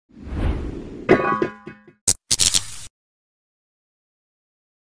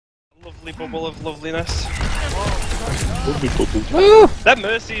Lovely bubble of loveliness. Lovely bubble. Woo! That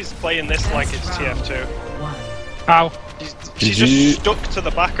Mercy's playing this like it's TF2. Ow. She's just stuck to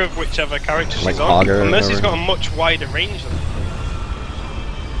the back of whichever character she's on. And Mercy's got a much wider range than her.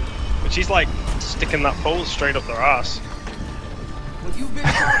 But she's like sticking that pole straight up their ass.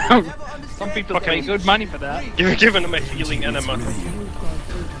 Some people pay good money for that. You're giving them a healing enema.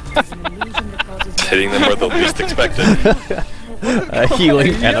 Hitting them where the least expected. A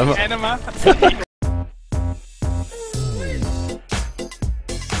healing enema.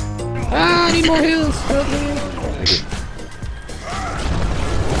 Ah, I need more heals.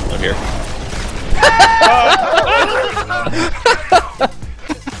 I'm here.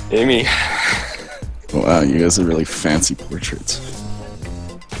 Amy. Wow, you guys are really fancy portraits.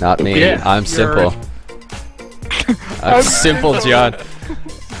 Not me. Yeah, I'm simple. I'm simple, John.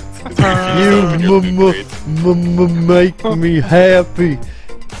 You make me happy.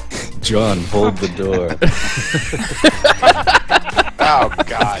 John, hold the door. Oh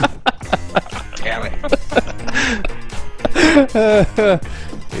god. Damn it.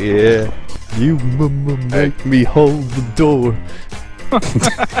 Yeah. You make me hold the door.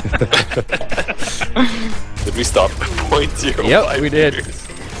 Did we stop at 0.05 Yep, we did. meters?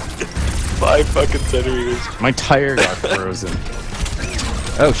 5 fucking centimeters. My tire got frozen.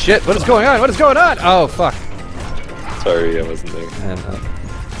 Oh shit, what is going on? What is going on? Oh fuck. Sorry, I wasn't there. And,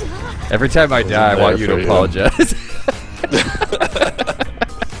 every time I die, I want you to apologize.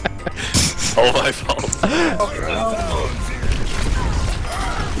 All my fault.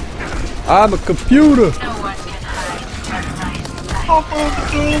 I'm a computer.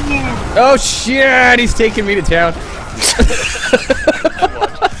 Oh shit, he's taking me to town.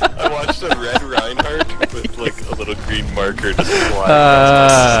 I watched a red Reinhardt with like a little green marker just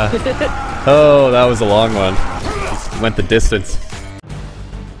flying. Oh, that was a long one. Just went the distance.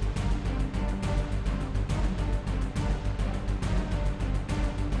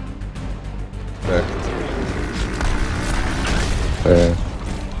 There. There.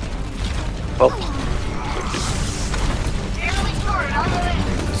 Oh.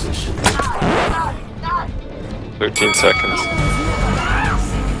 13 seconds.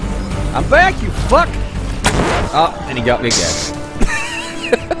 I'm back, you fuck! Oh, and he got me again.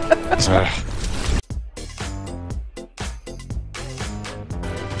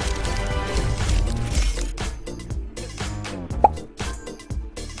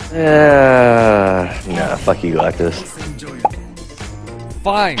 Nah, fuck you, Galactus.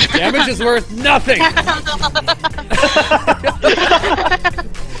 Fine, damage is worth nothing!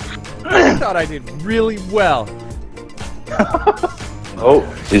 I thought I did really well. Oh,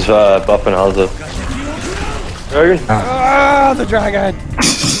 he's buffing Halza. Dragon? Ah, the dragon!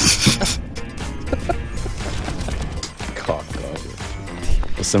 Cock dog.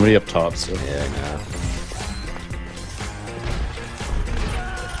 There's somebody up top, so. Yeah, I know.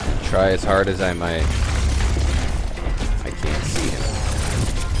 Try as hard as I might. I can't see him.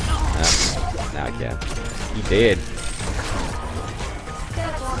 Now I can. He did.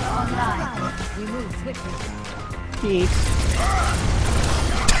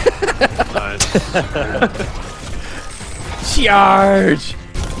 Charge!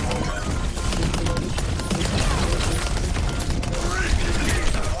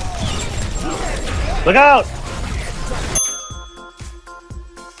 Look out!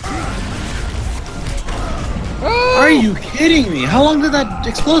 Are you kidding me? How long did that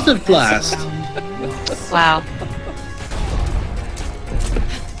explosive last? Wow.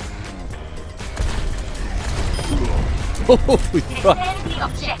 Holy fuck.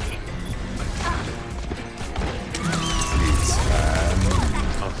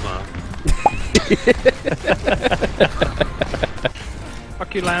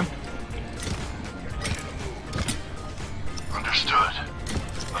 Fuck you, lamb. Understood.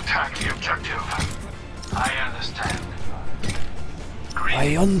 Attack the objective. I understand.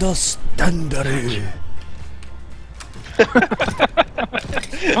 I understand.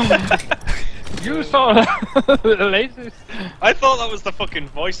 You saw the lasers. I thought that was the fucking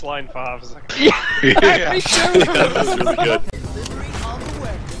voice line for half a second. Yeah, me too. Yeah, that was really good.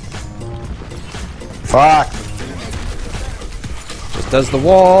 Fuck! Just does the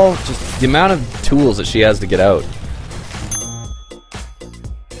wall, just the amount of tools that she has to get out.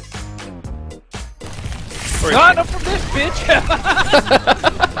 Not from this bitch!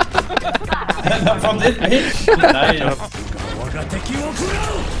 Not from this bitch! Nice.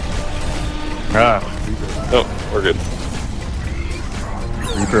 Ah. No, we're good.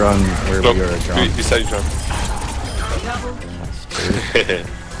 Reaper on where Nope. we are, John. Beside you, John.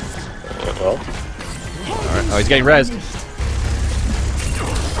 Well. Oh, he's getting rezzed.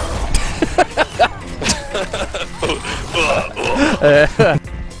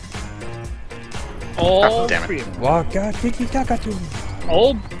 All damn it. three of them. Waka tiki kakatu.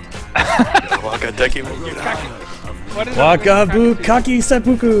 All. Waka deki waka. What is Waka bu kaki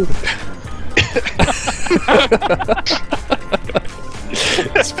seppuku.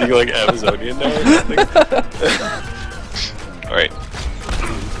 Speaking like Amazonian now or something. Alright.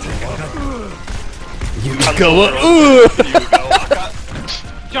 You go. Ooh.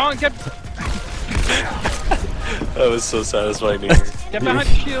 John, get That was so satisfying to hear. behind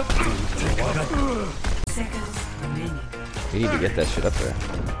the shield. We need to get that shit up there.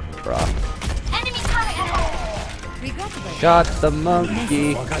 Bro. Regrettably. Shot the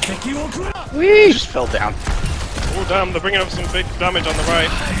monkey. We just fell down. Oh damn, they're bringing up some big damage on the right.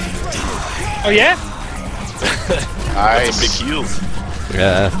 Oh yeah? Nice. That's some big heals.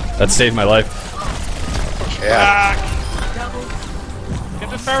 Yeah, that saved my life. Yeah. Get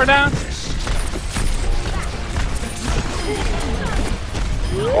the ferret down.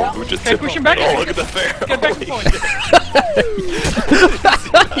 Oh, who just Okay, push him back. Oh, look at the fair. Get back to point.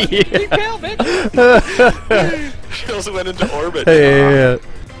 Keep tail, bitch. She also went into orbit. Yeah.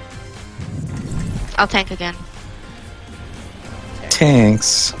 I'll tank again.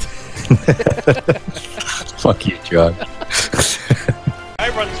 Tanks. Fuck you, John. I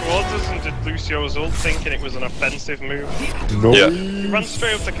ran towards us and did Lucio's ult thinking it was an offensive move. No. Yeah. He ran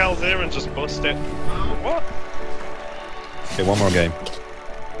straight up to Calzir and just bust it. What? Okay, one more game.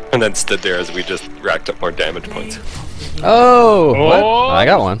 And then stood there as we just racked up more damage points. Oh, what? Oh. I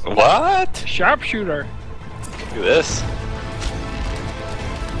got one. What? Sharpshooter. Look at this.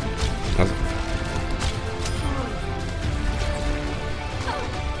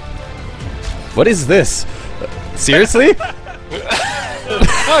 What is this? Seriously?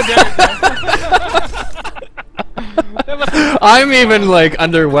 Oh, damn it. I'm even like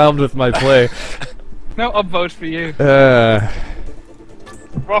underwhelmed with my play. No upvotes for you.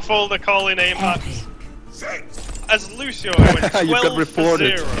 Ruffle the calling aim at. As Lucio went 12 You got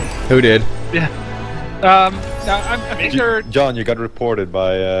reported. for 0. Who did? Yeah. I think they're John, you got reported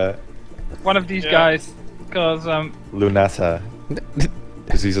by one of these guys. Because, Lunasa.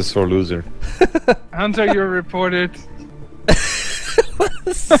 Because he's a sore loser. Hunter, you're reported.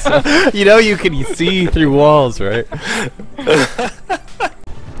 So, you know you can see through walls, right?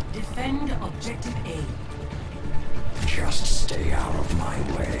 Defend objective A. Just stay out of my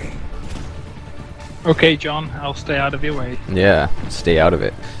way. Okay, John, I'll stay out of your way. Yeah, stay out of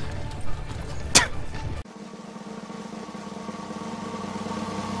it.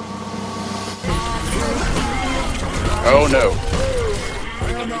 Oh no.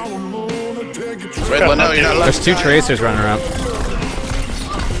 Wait, well, no, you're not allowed. There's two tracers running around.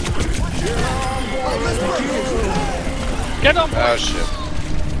 Get on! Oh shit.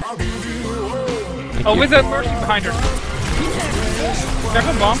 Oh, with that mercy behind her.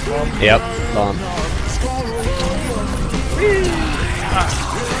 Careful, bomb. Yep, bomb.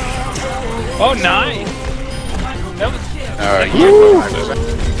 Oh, nice. That was.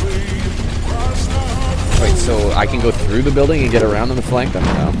 Wait, so I can go through the building and get around on the flank? I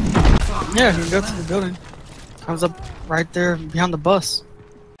don't know. Yeah, you can go to the building. Comes up right there behind the bus.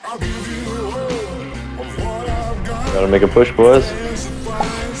 Gotta make a push, boys.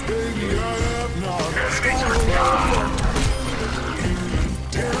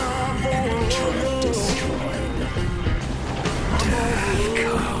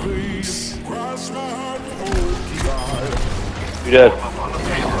 You dead.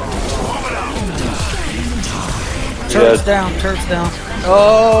 Turret's down, turret's down.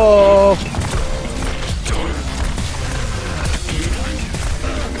 Oh!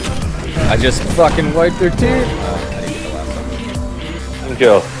 I just fucking wiped their teeth. Let's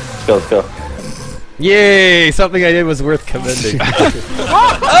go. Let's go, let's go. Yay! Something I did was worth commending.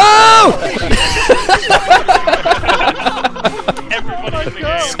 Oh! Everybody in the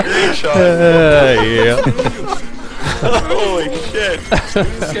game. Screenshot. Yeah. Holy shit.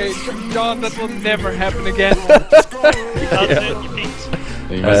 Okay, John, that will never happen again. That's it, you peaked.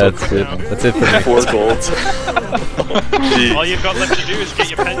 That's it for me. 4 golds. All you've got left to do is get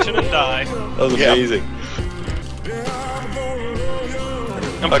your pension and die. That was amazing.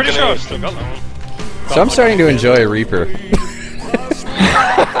 I'm pretty sure I've still got that one. So I'm starting to enjoy Reaper.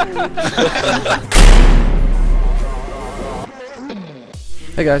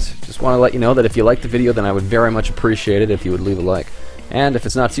 Hey guys, just want to let you know that if you liked the video, then I would very much appreciate it if you would leave a like. And if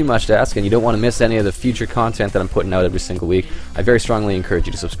it's not too much to ask and you don't want to miss any of the future content that I'm putting out every single week, I very strongly encourage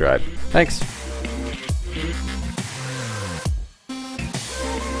you to subscribe. Thanks!